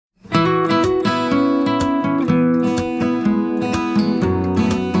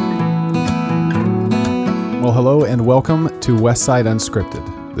Well, hello and welcome to Westside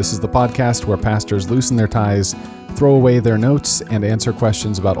Unscripted. This is the podcast where pastors loosen their ties, throw away their notes, and answer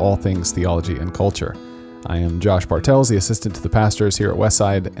questions about all things theology and culture. I am Josh Bartels, the assistant to the pastors here at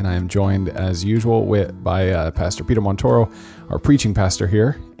Westside, and I am joined, as usual, by Pastor Peter Montoro, our preaching pastor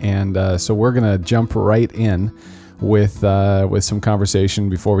here. And so we're going to jump right in with some conversation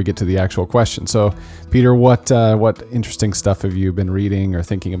before we get to the actual question. So, Peter, what interesting stuff have you been reading or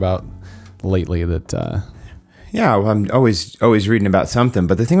thinking about lately that... Yeah, well, I'm always reading about something.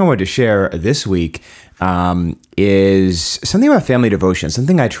 But the thing I wanted to share this week is something about family devotion,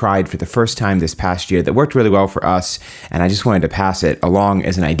 something I tried for the first time this past year that worked really well for us, and I just wanted to pass it along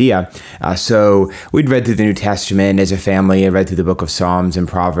as an idea. So we'd read through the New Testament as a family. I read through the book of Psalms and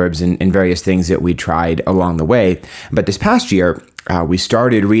Proverbs and various things that we tried along the way. But this past year, we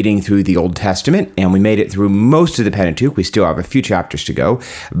started reading through the Old Testament, and we made it through most of the Pentateuch. We still have a few chapters to go.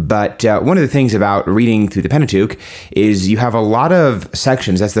 But one of the things about reading through the Pentateuch is you have a lot of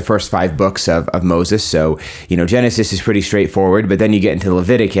sections. That's the first 5 books of Moses. So, Genesis is pretty straightforward, but then you get into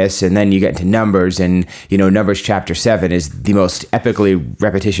Leviticus, and then you get into Numbers, and, Numbers chapter 7 is the most epically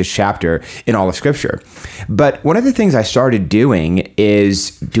repetitious chapter in all of Scripture. But one of the things I started doing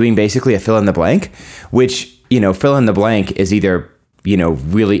is doing basically a fill in the blank, which, fill in the blank is either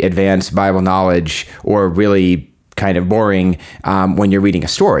really advanced Bible knowledge or really kind of boring when you're reading a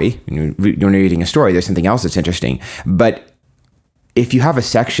story. When you're reading a story, there's something else that's interesting. But if you have a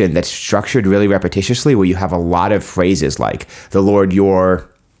section that's structured really repetitiously, where you have a lot of phrases like the Lord your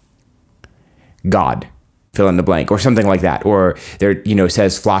God, fill in the blank, or something like that, or there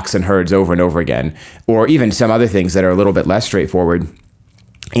says flocks and herds over and over again, or even some other things that are a little bit less straightforward.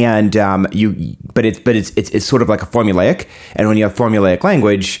 And but it's sort of like a formulaic. And when you have formulaic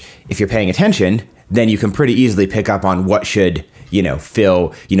language, if you're paying attention, then you can pretty easily pick up on what should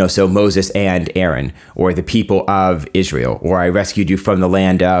fill. So Moses and Aaron, or the people of Israel, or I rescued you from the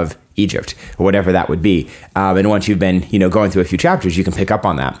land of Egypt, or whatever that would be. And once you've been going through a few chapters, you can pick up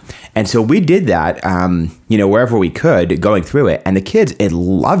on that. And so we did that wherever we could, going through it, and the kids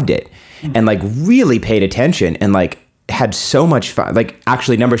loved it, and really paid attention, and had so much fun.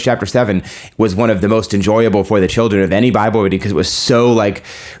 Actually, Numbers chapter 7 was one of the most enjoyable for the children of any Bible reading, because it was so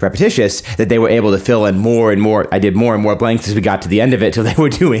repetitious that they were able to fill in more and more. I did more and more blanks as we got to the end of it, so they were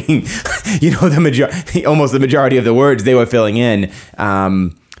doing, almost the majority of the words they were filling in.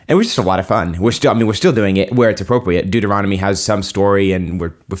 It was just a lot of fun. We're still doing it where it's appropriate. Deuteronomy has some story, and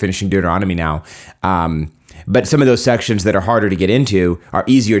we're finishing Deuteronomy now. But some of those sections that are harder to get into are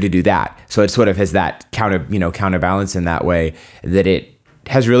easier to do that. So it sort of has that counterbalance in that way, that it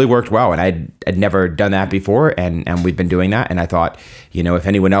has really worked well. And I'd never done that before, and we've been doing that. And I thought, if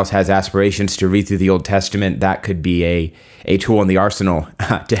anyone else has aspirations to read through the Old Testament, that could be a tool in the arsenal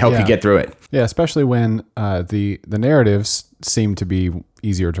to help you get through it. Yeah, especially when the narratives seem to be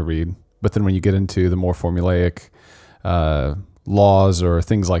easier to read, but then when you get into the more formulaic laws or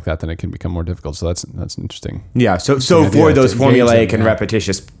things like that, then it can become more difficult. So that's interesting. Yeah. So for those formulaic and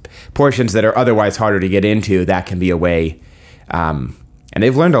repetitious portions that are otherwise harder to get into, that can be a way. And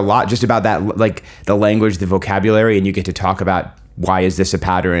they've learned a lot just about that, the language, the vocabulary, and you get to talk about why is this a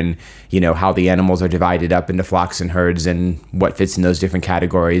pattern, how the animals are divided up into flocks and herds and what fits in those different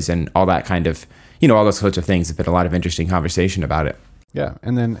categories and all that kind of, all those sorts of things. There's been a lot of interesting conversation about it. Yeah.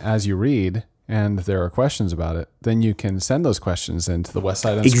 And then as you read, and there are questions about it, then you can send those questions into the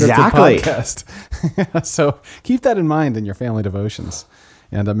Westside Unscripted podcast. So keep that in mind in your family devotions.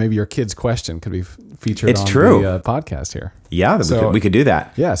 And maybe your kid's question could be featured on the podcast here. Yeah, we could do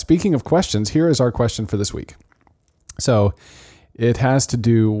that. Yeah, speaking of questions, here is our question for this week. So it has to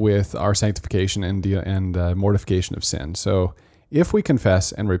do with our sanctification and mortification of sin. So if we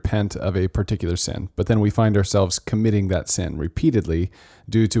confess and repent of a particular sin, but then we find ourselves committing that sin repeatedly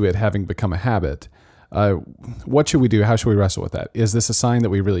due to it having become a habit, what should we do? How should we wrestle with that? Is this a sign that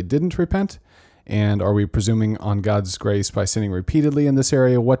we really didn't repent? And are we presuming on God's grace by sinning repeatedly in this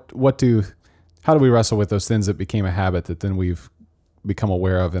area? How do we wrestle with those sins that became a habit that then we've become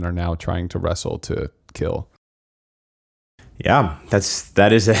aware of and are now trying to wrestle to kill? Yeah,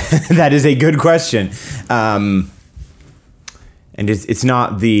 that is a good question. And it's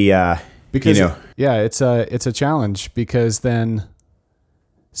not the because it's a challenge, because then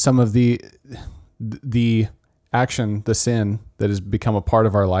some of the action, the sin that has become a part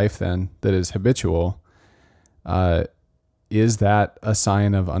of our life, then that is habitual, is that a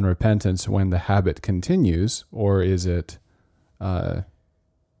sign of unrepentance when the habit continues, or is it?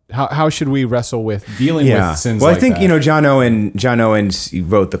 How should we wrestle with dealing with sins? Well, I think that? John Owens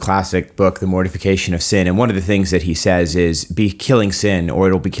wrote the classic book, The Mortification of Sin, and one of the things that he says is, "Be killing sin, or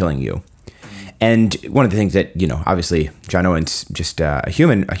it'll be killing you." And one of the things that, obviously John Owen's just a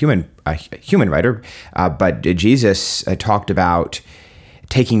human writer, but Jesus talked about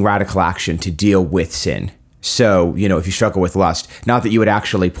taking radical action to deal with sin. So, if you struggle with lust, not that you would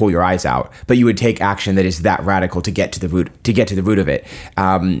actually pull your eyes out, but you would take action that is that radical to get to the root of it.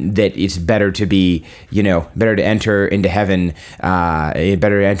 That it's better to be, better to enter into heaven,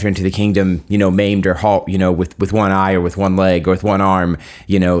 better to enter into the kingdom, maimed or halt, with one eye or with one leg or with one arm,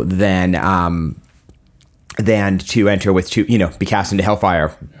 than to enter with two, be cast into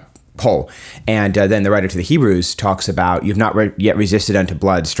hellfire. Whole. And then the writer to the Hebrews talks about you've not yet resisted unto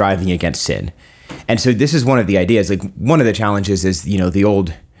blood, striving against sin. And so this is one of the ideas. Like, one of the challenges is, the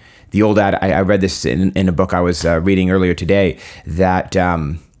old I read this in a book I was reading earlier today, that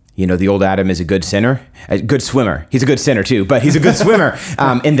the old Adam is a good sinner, a good swimmer. He's a good sinner too, but he's a good swimmer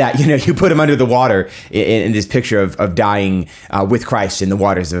in that, you put him under the water in this picture of dying with Christ in the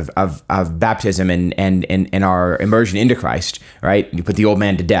waters of baptism and our immersion into Christ, right? You put the old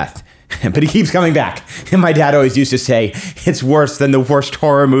man to death. But he keeps coming back. And my dad always used to say, it's worse than the worst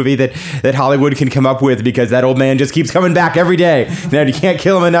horror movie that Hollywood can come up with, because that old man just keeps coming back every day. And you can't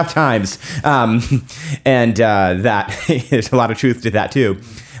kill him enough times. That there's a lot of truth to that too.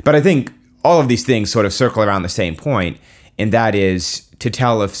 But I think all of these things sort of circle around the same point, and that is to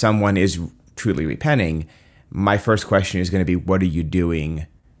tell if someone is truly repenting. My first question is going to be, what are you doing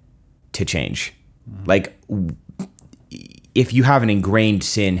to change? Like, if you have an ingrained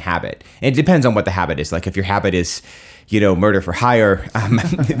sin habit, and it depends on what the habit is. Like, if your habit is, murder for hire,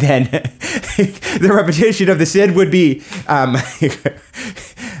 then the repetition of the sin would be,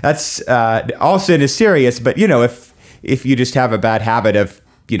 that's, all sin is serious. But, if you just have a bad habit of,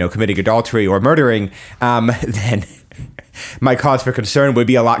 committing adultery or murdering, then my cause for concern would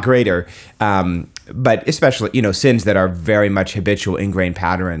be a lot greater. But especially, sins that are very much habitual, ingrained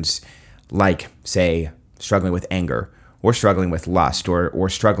patterns, like, say, struggling with anger, or struggling with lust, or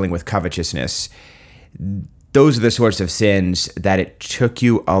struggling with covetousness. Those are the sorts of sins that it took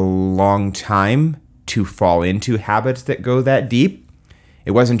you a long time to fall into habits that go that deep.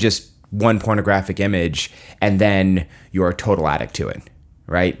 It wasn't just one pornographic image and then you're a total addict to it,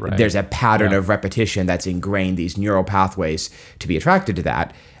 right? There's a pattern of repetition that's ingrained, these neural pathways to be attracted to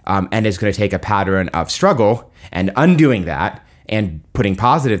that. And it's going to take a pattern of struggle, and undoing that and putting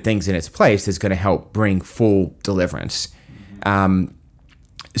positive things in its place is going to help bring full deliverance.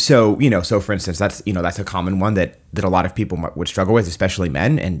 So for instance, that's a common one that a lot of people would struggle with, especially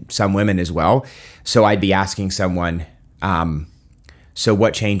men and some women as well. So I'd be asking someone, so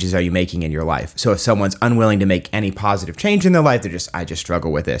what changes are you making in your life? So if someone's unwilling to make any positive change in their life, I just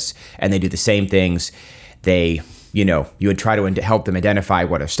struggle with this. And they do the same things. You would try to help them identify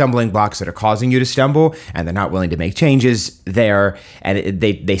what are stumbling blocks that are causing you to stumble, and they're not willing to make changes there. And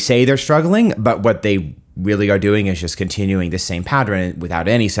they say they're struggling, but what they really are doing is just continuing the same pattern without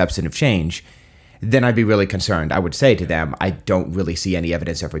any substantive change. Then I'd be really concerned. I would say to them, I don't really see any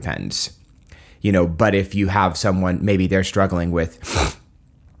evidence of repentance. But if you have someone, maybe they're struggling with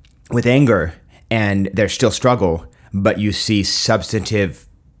anger and there's still struggle, but you see substantive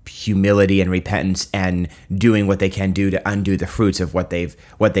humility and repentance and doing what they can do to undo the fruits of what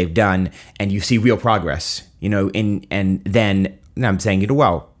they've done, and you see real progress, and then I'm saying,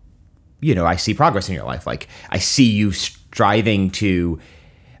 I see progress in your life. Like, I see you striving to,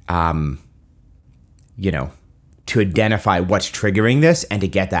 to identify what's triggering this and to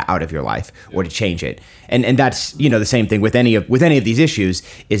get that out of your life or to change it. And that's, the same thing with any of these issues,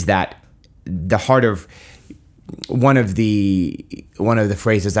 is that the heart of one of the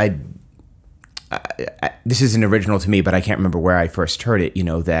phrases this isn't original to me, but I can't remember where I first heard it,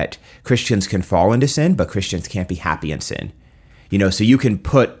 that Christians can fall into sin, but Christians can't be happy in sin. So you can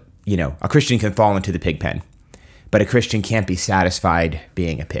put, a Christian can fall into the pig pen, but a Christian can't be satisfied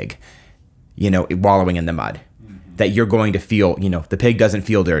being a pig, wallowing in the mud. That you're going to feel, the pig doesn't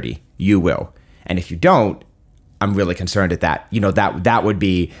feel dirty, you will. And if you don't, I'm really concerned at that. That would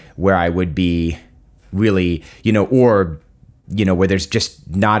be where I would be really, where there's just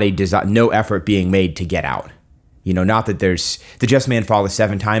not no effort being made to get out. Not that there's, the just man falleth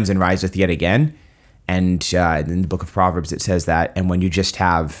 7 times and riseth yet again. And in the book of Proverbs, it says that. And when you just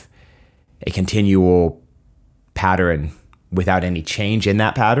have a continual pattern without any change in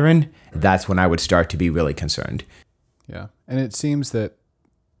that pattern, that's when I would start to be really concerned. Yeah. And it seems to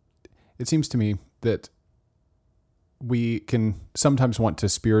me that we can sometimes want to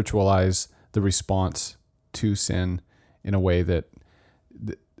spiritualize the response to sin in a way that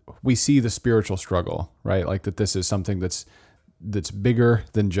we see the spiritual struggle, right? Like that this is something that's bigger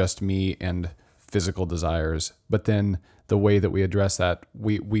than just me and physical desires. But then the way that we address that,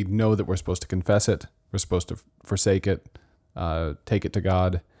 we know that we're supposed to confess it, we're supposed to forsake it, take it to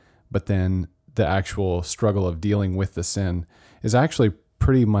God. But then the actual struggle of dealing with the sin is actually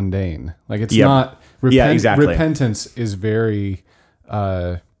pretty mundane. Like it's not exactly. Repentance is very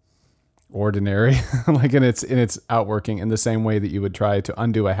ordinary, like in its outworking, in the same way that you would try to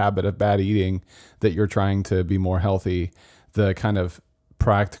undo a habit of bad eating, that you're trying to be more healthy. The kind of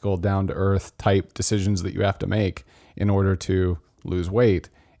practical, down to earth type decisions that you have to make in order to lose weight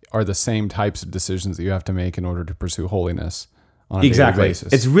are the same types of decisions that you have to make in order to pursue holiness on a daily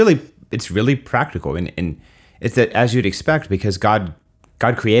basis. It's really practical, and it's that, as you'd expect, because God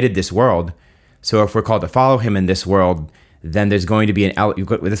created this world. So if we're called to follow him in this world, then there's going to be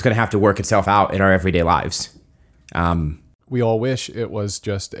that's going to have to work itself out in our everyday lives. We all wish it was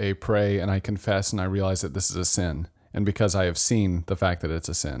just a pray and I confess and I realize that this is a sin. And because I have seen the fact that it's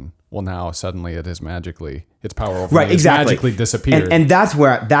a sin, well, now suddenly its power over me has magically disappeared. And that's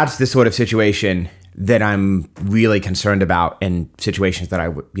the sort of situation that I'm really concerned about, and situations that I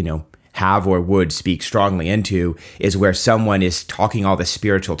have or would speak strongly into, is where someone is talking all this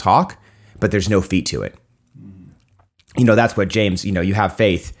spiritual talk, but there's no feet to it. That's what James, you have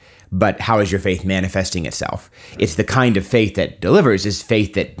faith, but how is your faith manifesting itself? It's the kind of faith that delivers, is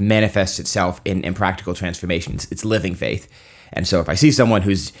faith that manifests itself in practical transformations. It's living faith. And so if I see someone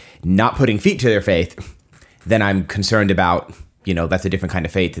who's not putting feet to their faith, then I'm concerned about, that's a different kind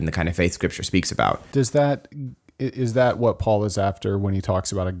of faith than the kind of faith Scripture speaks about. Is that what Paul is after when he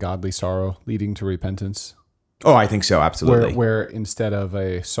talks about a godly sorrow leading to repentance? Oh, I think so, absolutely. Where instead of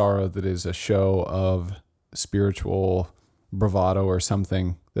a sorrow that is a show of spiritual bravado or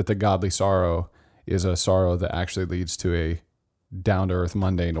something, that the godly sorrow is a sorrow that actually leads to a down-to-earth,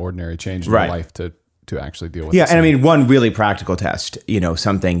 mundane, ordinary change in your life to actually deal with. Yeah, and I mean, one really practical test,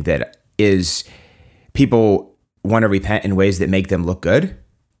 something that is, people want to repent in ways that make them look good,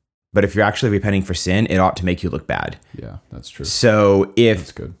 but if you're actually repenting for sin, it ought to make you look bad. Yeah, that's true. So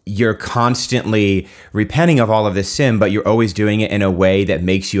if you're constantly repenting of all of this sin, but you're always doing it in a way that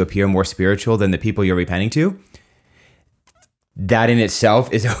makes you appear more spiritual than the people you're repenting to, that in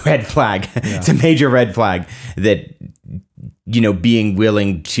itself is a red flag. Yeah. It's a major red flag that, being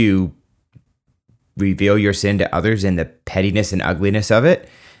willing to reveal your sin to others and the pettiness and ugliness of it,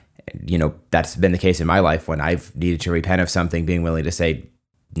 that's been the case in my life when I've needed to repent of something, being willing to say,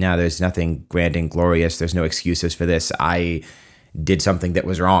 no, there's nothing grand and glorious. There's no excuses for this. I did something that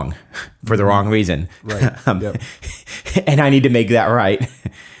was wrong for the wrong reason. Right. And I need to make that right.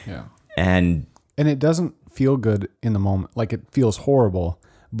 Yeah. And it doesn't feel good in the moment. Like, it feels horrible,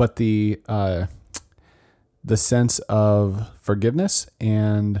 but the sense of forgiveness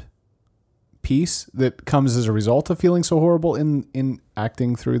and peace that comes as a result of feeling so horrible in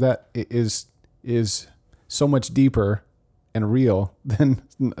acting through that is so much deeper and real than,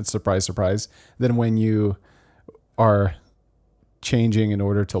 surprise, than when you are changing in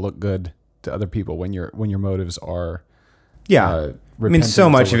order to look good to other people, when your motives are I mean, so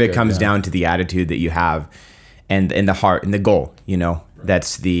much of it comes down to the attitude that you have and the heart and the goal.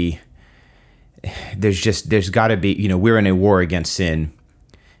 That's there's got to be, we're in a war against sin,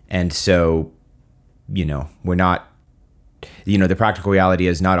 and so we're not, the practical reality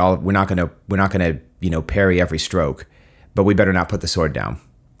is we're not gonna parry every stroke, but we better not put the sword down.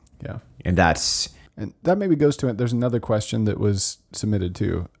 Yeah. And that maybe goes to it. There's another question that was submitted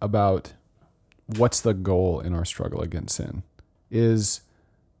too about what's the goal in our struggle against sin. Is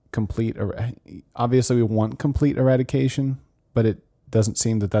obviously we want complete eradication, but it doesn't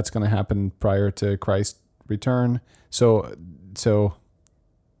seem that that's going to happen prior to Christ's return. So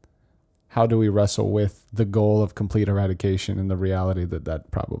how do we wrestle with the goal of complete eradication and the reality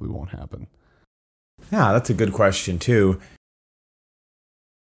that probably won't happen? Yeah, that's a good question too.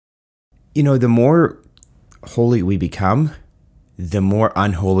 The more holy we become, the more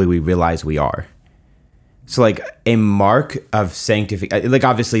unholy we realize we are. So like a mark of sanctification, like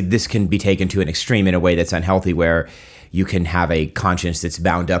obviously this can be taken to an extreme in a way that's unhealthy, where you can have a conscience that's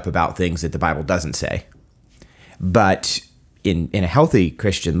bound up about things that the Bible doesn't say. But in a healthy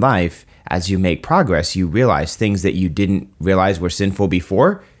Christian life, as you make progress, you realize things that you didn't realize were sinful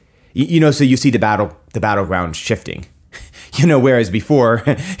before. So you see the battleground shifting. Whereas before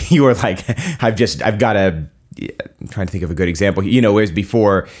you were like, I'm trying to think of a good example. Whereas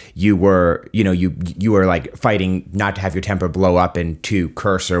before you were, you were like fighting not to have your temper blow up and to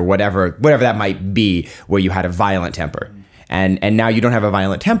curse or whatever that might be, where you had a violent temper. And now you don't have a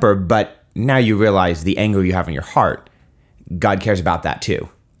violent temper, but now you realize the anger you have in your heart, God cares about that too.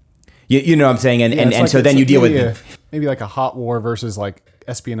 You know what I'm saying? And so then you deal with maybe like a hot war versus like like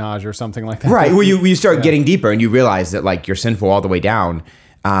espionage or something like that. Right. Where you start getting deeper and you realize that like you're sinful all the way down.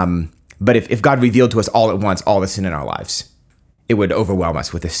 But if God revealed to us all at once all the sin in our lives, it would overwhelm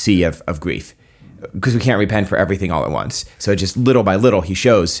us with a sea of grief, because we can't repent for everything all at once. So just little by little, he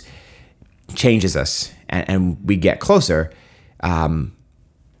changes us, and we get closer. And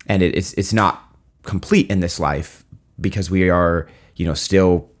it's not complete in this life, because we are,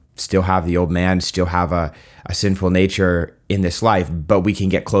 still have the old man, still have a sinful nature in this life, but we can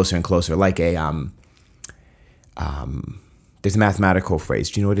get closer and closer. Like there's a mathematical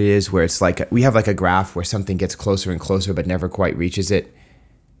phrase. Do you know what it is? Where it's like we have like a graph where something gets closer and closer, but never quite reaches it.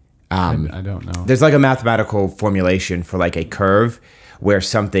 I don't know. There's like a mathematical formulation for like a curve where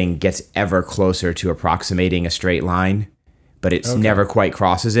something gets ever closer to approximating a straight line, but it's never quite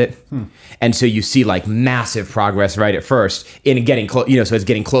crosses it. And so you see like massive progress right at first in getting close, so it's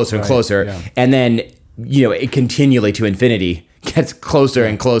getting closer and closer. Yeah. And then, it continually to infinity gets closer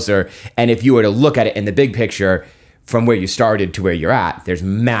and closer. And if you were to look at it in the big picture from where you started to where you're at, there's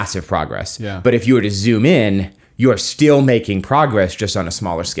massive progress. Yeah. But if you were to zoom in, you are still making progress, just on a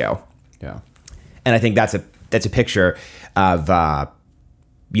smaller scale. Yeah. And I think that's a picture of,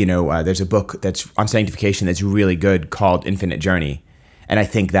 there's a book that's on sanctification that's really good called Infinite Journey. And I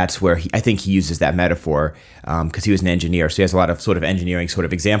think that's where he uses that metaphor, because he was an engineer. So he has a lot of sort of engineering sort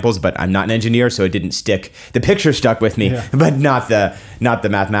of examples, but I'm not an engineer, so it didn't stick. The picture stuck with me, but not the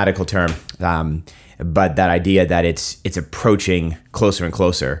mathematical term. But that idea that it's approaching closer and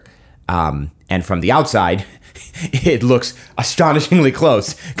closer. And from the outside, it looks astonishingly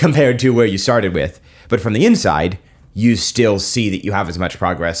close compared to where you started with. But from the inside, you still see that you have as much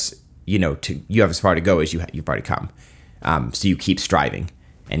progress, you have as far to go as you've already come. So you keep striving.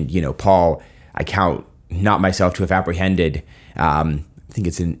 And, Paul, I count not myself to have apprehended. I think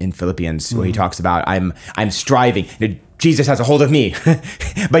it's in Philippians where he talks about I'm striving. Jesus has a hold of me,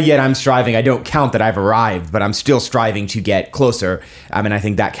 but yet I'm striving. I don't count that I've arrived, but I'm still striving to get closer. And I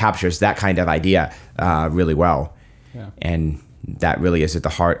think that captures that kind of idea really well. Yeah. And that really is at the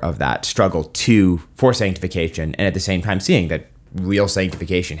heart of that struggle for sanctification, and at the same time seeing that real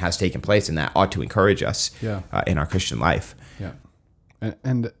sanctification has taken place, and that ought to encourage us in our Christian life. Yeah.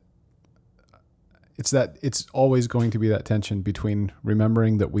 And it's always going to be that tension between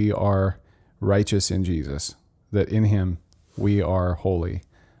remembering that we are righteous in Jesus, that in him we are holy,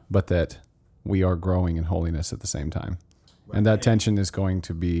 but that we are growing in holiness at the same time. Right. And that tension is going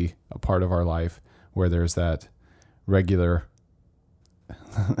to be a part of our life where there's that regular,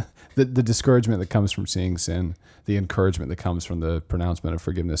 the discouragement that comes from seeing sin, the encouragement that comes from the pronouncement of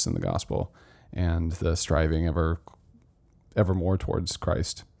forgiveness in the gospel, and the striving ever more towards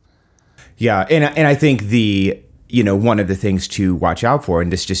Christ. Yeah. And I think one of the things to watch out for,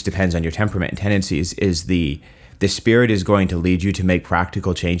 and this just depends on your temperament and tendencies, is the Spirit is going to lead you to make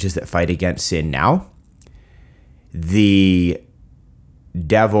practical changes that fight against sin now. The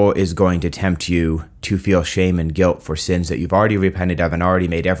devil is going to tempt you to feel shame and guilt for sins that you've already repented of and already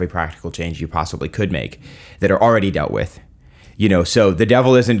made every practical change you possibly could make, that are already dealt with. So the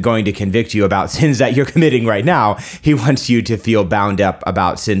devil isn't going to convict you about sins that you're committing right now. He wants you to feel bound up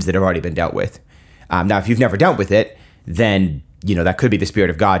about sins that have already been dealt with. Now, if you've never dealt with it, then, that could be the Spirit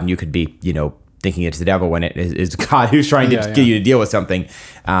of God, and you could be, thinking it's the devil when it is God who's trying to get you to deal with something.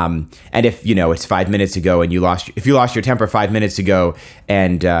 And if, it's 5 minutes ago and you lost your temper 5 minutes ago,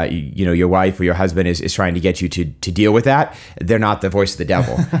 and, your wife or your husband is trying to get you to deal with that, they're not the voice of the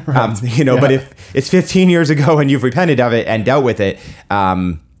devil. Right. But if it's 15 years ago and you've repented of it and dealt with it,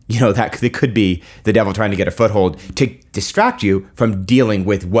 that it could be the devil trying to get a foothold to distract you from dealing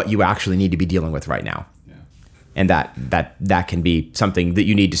with what you actually need to be dealing with right now. And that can be something that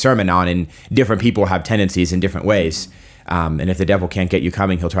you need discernment on, and different people have tendencies in different ways. And if the devil can't get you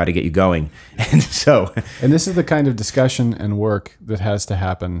coming, he'll try to get you going. And this is the kind of discussion and work that has to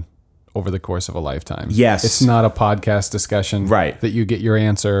happen over the course of a lifetime. Yes. It's not a podcast discussion, right, that you get your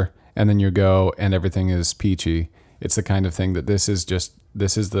answer and then you go and everything is peachy. It's the kind of thing that this is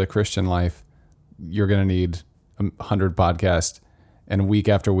the Christian life. You're going to need 100 podcasts and week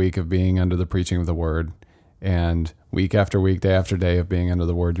after week of being under the preaching of the word, and week after week, day after day of being under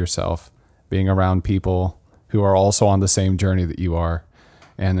the word yourself, being around people who are also on the same journey that you are,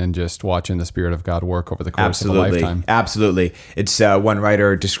 and then just watching the Spirit of God work over the course of a lifetime. Absolutely. It's one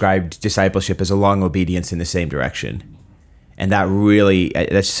writer described discipleship as a long obedience in the same direction. And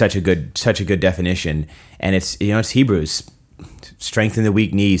that's such a good definition. And it's Hebrews. Strengthen the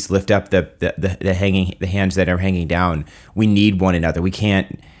weak knees, lift up the hands that are hanging down. We need one another. We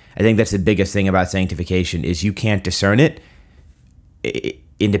can't. I think that's the biggest thing about sanctification is you can't discern it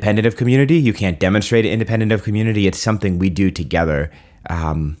independent of community. You can't demonstrate it independent of community. It's something we do together.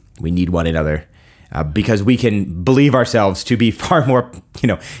 we need one another. Because we can believe ourselves to be far more,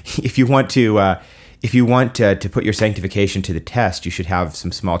 if you want to put your sanctification to the test, you should have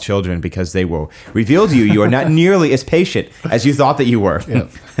some small children, because they will reveal to you are not nearly as patient as you thought that you were,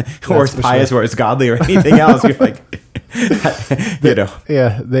 or as pious or as godly or anything else. You're like,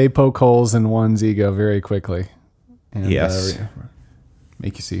 Yeah, they poke holes in one's ego very quickly. And, yes.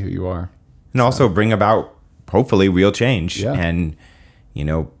 Make you see who you are. And also bring about, hopefully, real change. Yeah. And,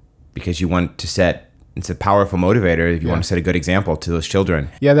 because you want to set, it's a powerful motivator if you want to set a good example to those children.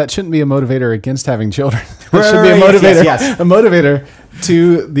 Yeah, that shouldn't be a motivator against having children. It should be a motivator, yes. A motivator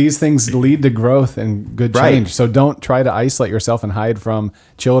to these things lead to growth and good change. Right. So don't try to isolate yourself and hide from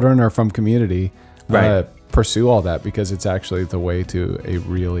children or from community. Right. Pursue all that, because it's actually the way to a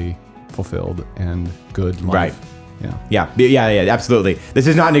really fulfilled and good life. Right. Yeah, absolutely. This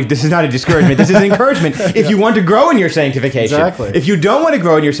is not a discouragement. This is an encouragement. If you want to grow in your sanctification, exactly. If you don't want to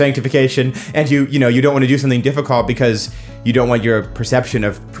grow in your sanctification, and you don't want to do something difficult because you don't want your perception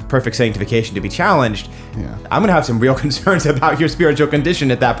of perfect sanctification to be challenged, I'm going to have some real concerns about your spiritual condition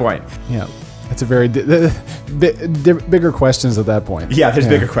at that point. Yeah, it's a very bigger questions at that point. Yeah, there's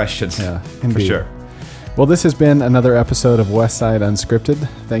bigger questions. Yeah, for sure. Well, this has been another episode of Westside Unscripted.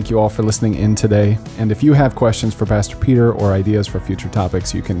 Thank you all for listening in today. And if you have questions for Pastor Peter or ideas for future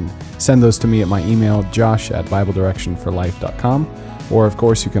topics, you can send those to me at my email, josh@BibleDirectionForLife.com. Or, of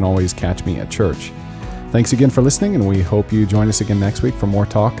course, you can always catch me at church. Thanks again for listening, and we hope you join us again next week for more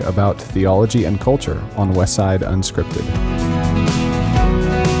talk about theology and culture on Westside Unscripted.